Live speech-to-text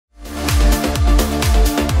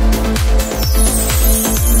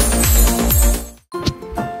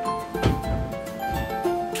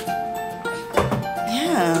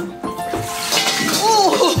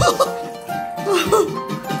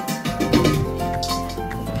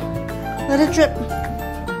Let it drip.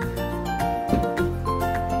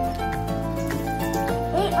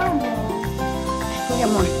 Go get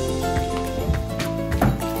more.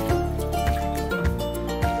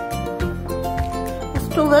 It's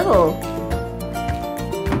too little.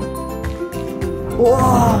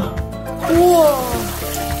 Whoa. Whoa.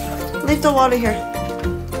 Leave the water here.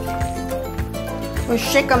 We'll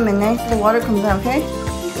shake them in there so the water comes out, okay?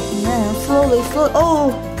 And then slowly.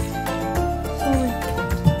 Oh! Slowly.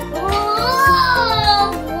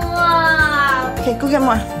 Okay, go get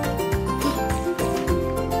more.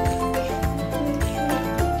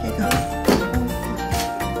 Okay, go.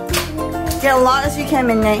 Get a lot as you can,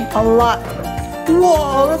 Midnight. A lot.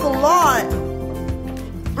 Whoa, that's a lot.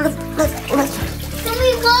 Lift. Can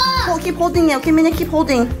we go? Oh, keep holding it. Okay, Midnight, keep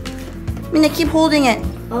holding. Midnight, keep holding it.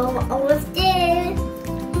 Oh, I was there.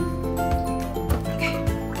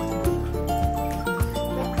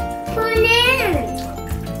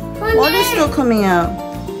 Water's still coming out.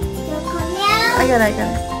 I got it.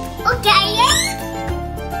 Okay.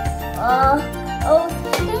 Wow.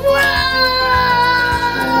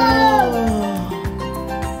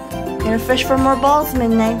 Gonna fish for more balls,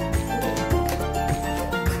 Midnight.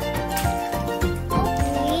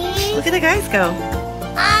 Look at the guys go.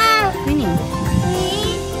 Cleaning.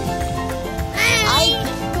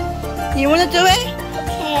 You wanna do it?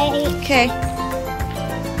 Okay. Okay.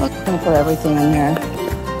 I'm gonna put everything in here.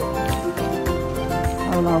 I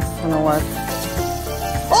don't know if it's gonna work.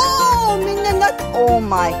 Oh, Midnight nuts! Oh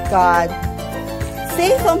my god.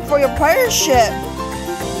 Save some for your pirate ship.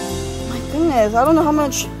 My goodness, I don't know how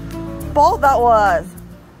much ball that was.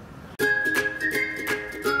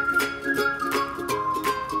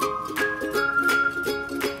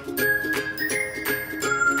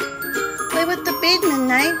 Play with the bead,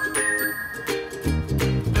 Midnight.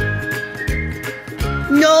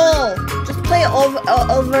 No! Just play it over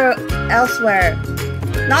elsewhere.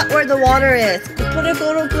 Not where the water is.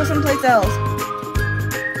 Go someplace else.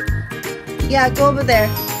 Yeah, go over there.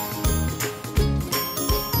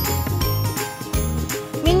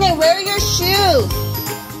 Midnight, where are your shoes?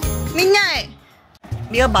 Midnight!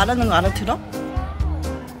 네가 말하는 거 알아들어?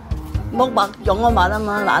 뭐 막 영어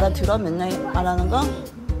말하면 알아들어? Midnight 말하는 거?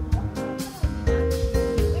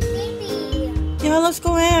 Yeah, let's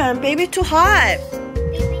go in. Baby, too hot.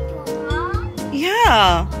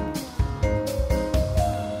 Yeah.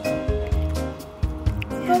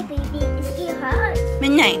 Oh, baby, it's too hot.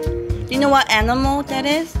 Midnight, do you know what animal that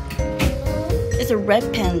is? It's a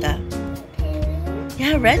red panda.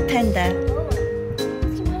 Yeah, red panda.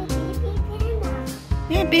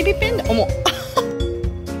 Yeah, baby panda. 어머.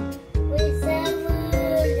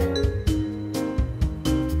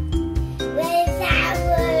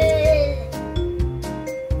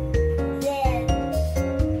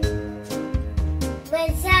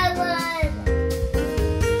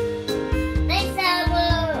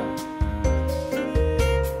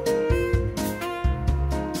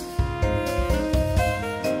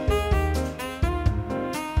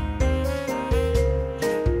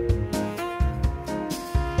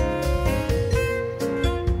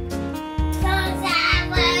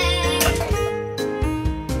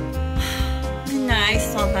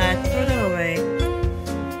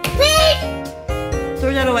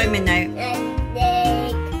 Throw that away, Midnight.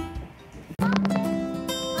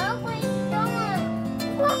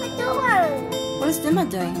 What is Dima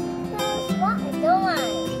doing?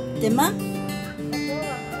 Dima?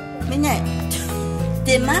 Midnight.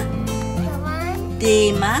 Dima?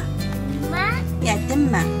 Dima? Yeah,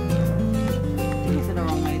 Dima. I said the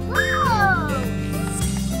wrong way.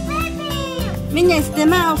 Midnight, is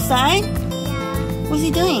Dima outside? What's he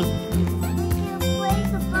doing?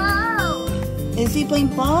 Is he playing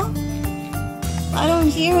ball? I don't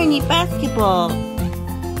hear any basketball.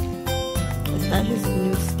 Is that his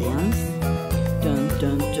new stance? Dun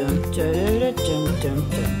dun dun dun dun dun dun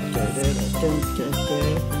dun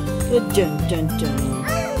dun dun dun.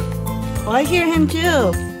 Oh, I hear him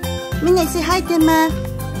too. Midnight, say hi, Dima.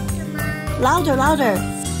 Louder, louder.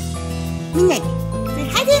 Midnight, say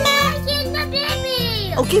hi, Dima. Here's the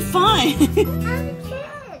baby. Okay, fine.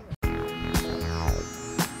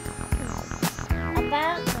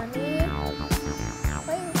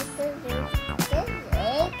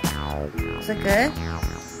 Is it good?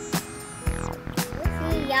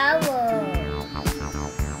 It's yellow.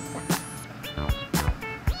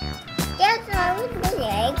 That's all with the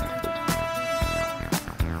egg.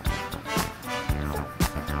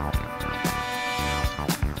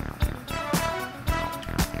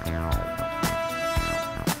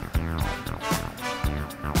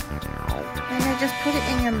 And then just put it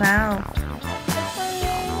in your mouth.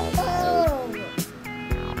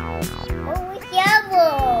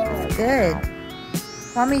 good.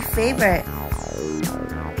 Mommy favorite.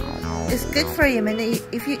 It's good for you, man.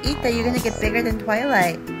 If you eat that, you're gonna get bigger than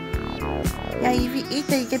Twilight. Yeah, if you eat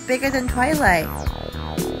that, you get bigger than Twilight.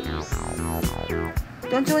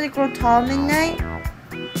 Don't you want to grow tall, Midnight?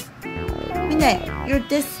 Midnight, you're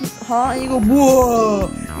this tall and you go, whoa!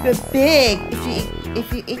 You get big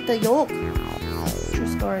if you eat the yolk. True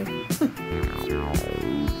story.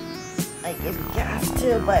 I give gas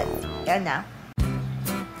too, but yeah, now.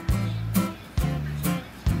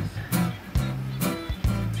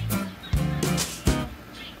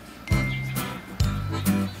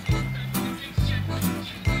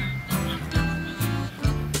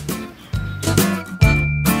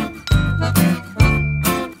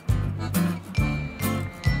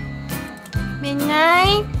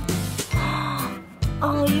 Midnight?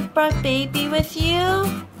 Oh, you brought baby with you?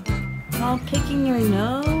 While picking your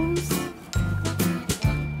nose?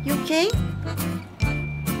 You okay?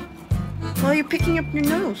 Well, you're picking up your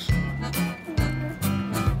nose.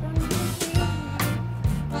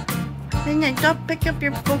 Midnight, don't pick up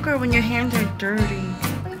your booger when your hands are dirty.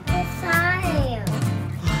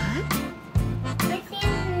 What's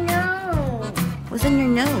in your nose? What's in your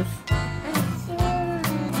nose? What's in your nose?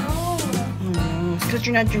 Oh, it's because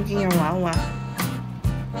you're not drinking your Wawa.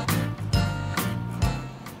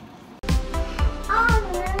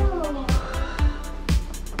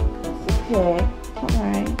 Okay,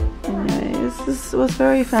 alright. Anyways, this was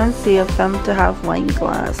very fancy of them to have wine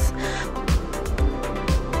glass.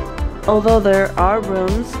 Although there are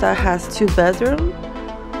rooms that has 2 bedrooms.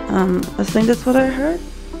 I think that's what I heard.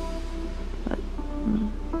 But,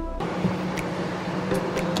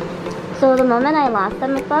 So the moment I lost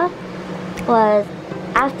them and stuff was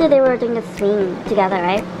after they were doing the swing together,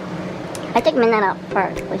 right? I took Midnight out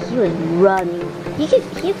first, but he was running.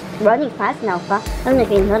 He's running fast now, but I don't know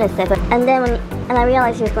if you noticed it. But, and then when I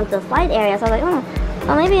realized he was going to the slide area, so I was like, oh,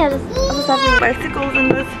 well maybe I'll just have bicycles in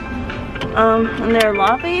this in their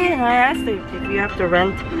lobby, and I asked them if you have to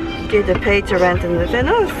rent, do you have to pay to rent, and they said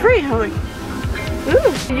no, it's free. I'm like,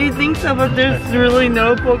 ooh, you think so? But there's really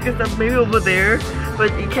no focus up maybe over there,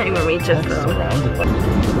 but you can't even reach it though.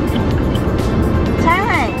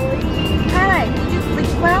 Hi, did you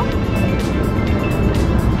sleep well?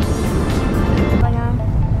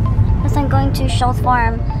 I'm going to Seoul's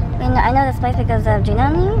farm. I know this place because of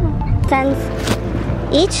Gina. Cents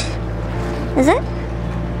each? Is it?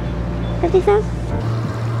 50 cents?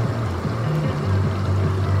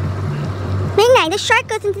 Midnight, the shark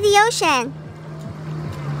goes into the ocean.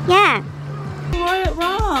 Yeah. You got it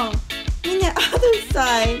wrong. Midnight, other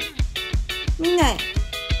side. Midnight,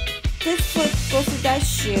 this foot goes to that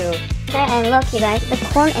shoe. And look, you guys, the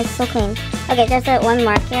corn is so clean. Okay, there's that one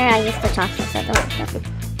mark here. I used the chocolate, so don't.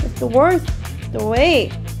 It's the worst. The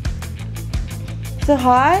weight. Is it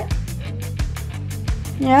hot?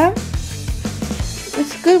 Yeah?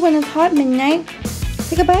 It's good when it's hot, Midnight.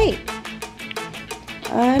 Take a bite.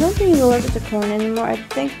 I don't think he's allergic to corn anymore. I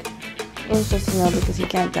think it was just, because he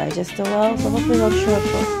can't digest it well. So hopefully he'll show up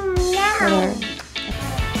for later.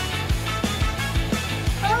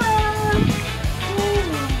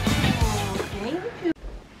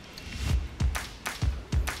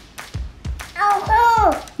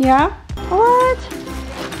 Yeah? What?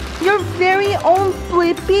 Your very own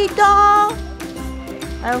Blippi doll?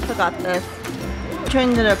 I also got this.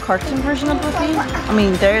 Turned into the cartoon version of Blippi. I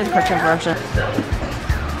mean, there is a cartoon version.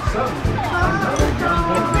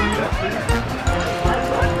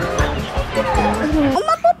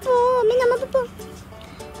 Oma Popo! Mina Popo!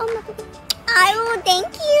 Oma Popo! Oh,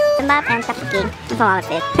 thank you! Map and Tapiki. That's a lot of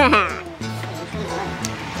it.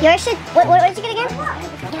 Yours should. What did you get again?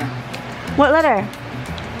 What letter?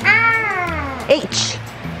 H.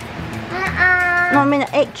 No, I mean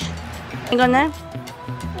H. 이거는?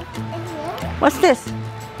 What's this?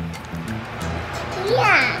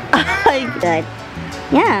 Yeah. Good.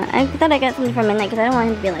 Yeah, I thought I'd get something for Midnight because I don't want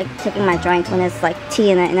him to be like taking my drink when it's like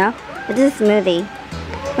tea in it, But this is a smoothie.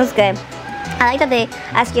 It was good. I like that they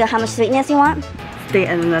ask you how much sweetness you want. Stay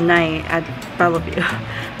in the night at Bellevue.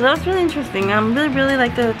 So that was really interesting. I really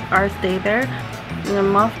liked our stay there. And the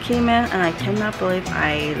moth came in and I cannot believe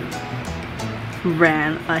I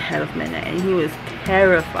ran ahead of Midnight and he was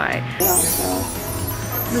terrified.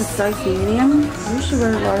 This is size medium. I wish you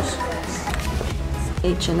were large.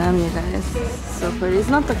 It's H&M, you guys. So pretty. It's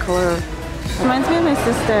not the color. It reminds me of my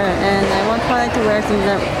sister, and I want Twilight to wear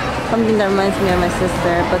something that reminds me of my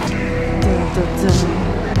sister. But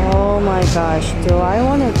oh my gosh, do I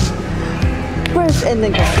want to burst in the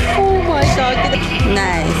glass? Oh my god,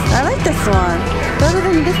 nice. I like this one better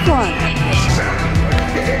than this one.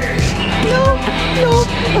 No.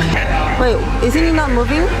 Wait, isn't he not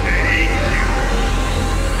moving?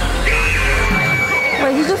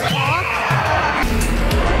 Wait, he just talked?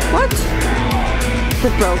 What?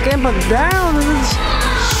 It's broken, but damn, this is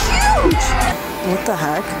huge! What the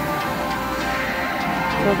heck?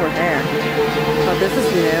 It's over there. Oh, this is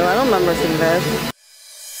new. I don't remember seeing this.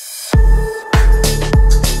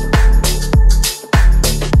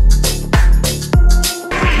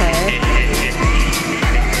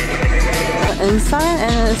 Inside,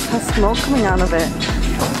 and it has smoke coming out of it.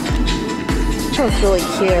 That was really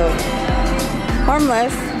cute.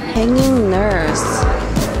 Harmless hanging nurse.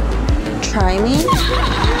 Try me?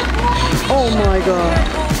 Oh my god.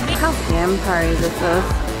 Look how vampire this is.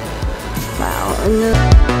 Wow. And then,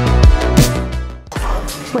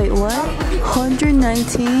 wait, what?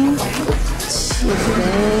 119? Jeez,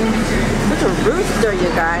 such a rooster, you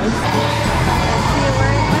guys.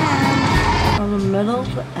 On the middle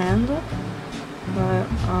of the end. But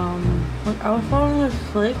I was falling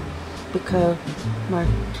asleep because my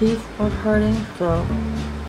teeth were hurting, so